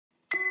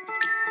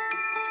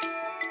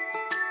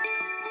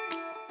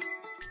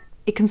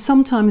It can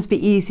sometimes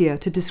be easier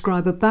to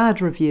describe a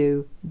bad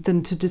review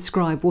than to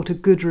describe what a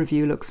good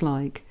review looks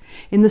like,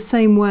 in the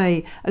same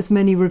way as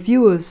many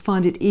reviewers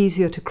find it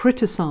easier to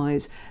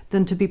criticise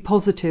than to be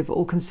positive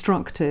or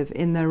constructive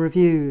in their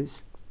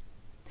reviews.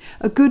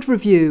 A good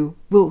review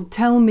will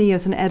tell me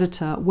as an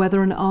editor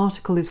whether an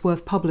article is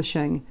worth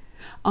publishing,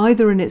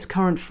 either in its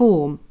current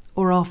form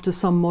or after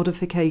some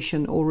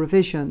modification or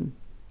revision.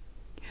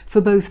 For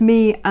both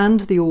me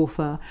and the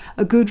author,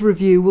 a good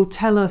review will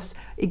tell us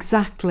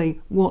exactly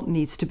what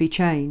needs to be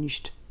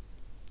changed.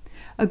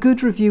 A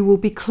good review will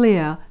be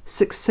clear,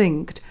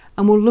 succinct,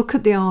 and will look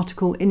at the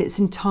article in its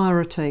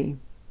entirety.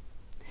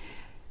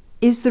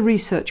 Is the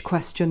research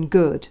question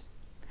good?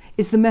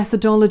 Is the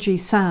methodology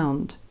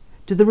sound?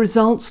 Do the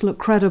results look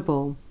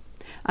credible?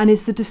 And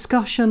is the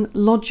discussion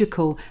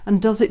logical,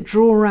 and does it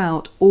draw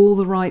out all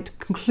the right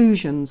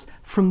conclusions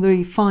from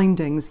the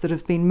findings that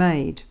have been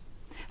made?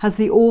 Has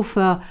the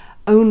author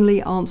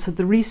only answered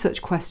the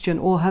research question,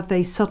 or have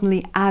they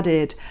suddenly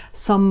added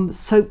some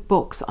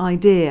soapbox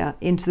idea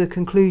into the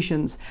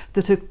conclusions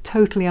that are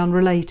totally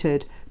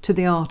unrelated to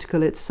the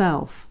article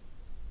itself?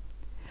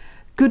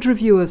 Good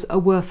reviewers are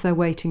worth their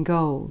weight in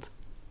gold.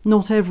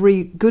 Not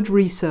every good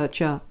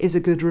researcher is a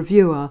good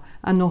reviewer,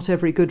 and not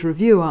every good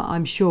reviewer,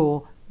 I'm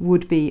sure,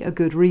 would be a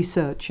good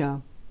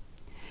researcher.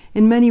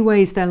 In many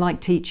ways they're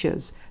like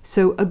teachers,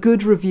 so a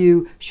good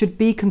review should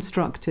be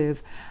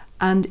constructive,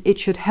 and it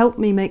should help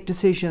me make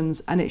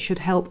decisions, and it should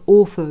help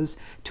authors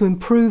to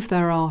improve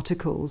their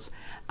articles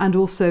and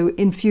also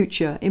in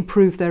future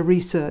improve their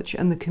research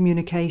and the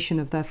communication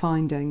of their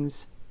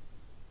findings.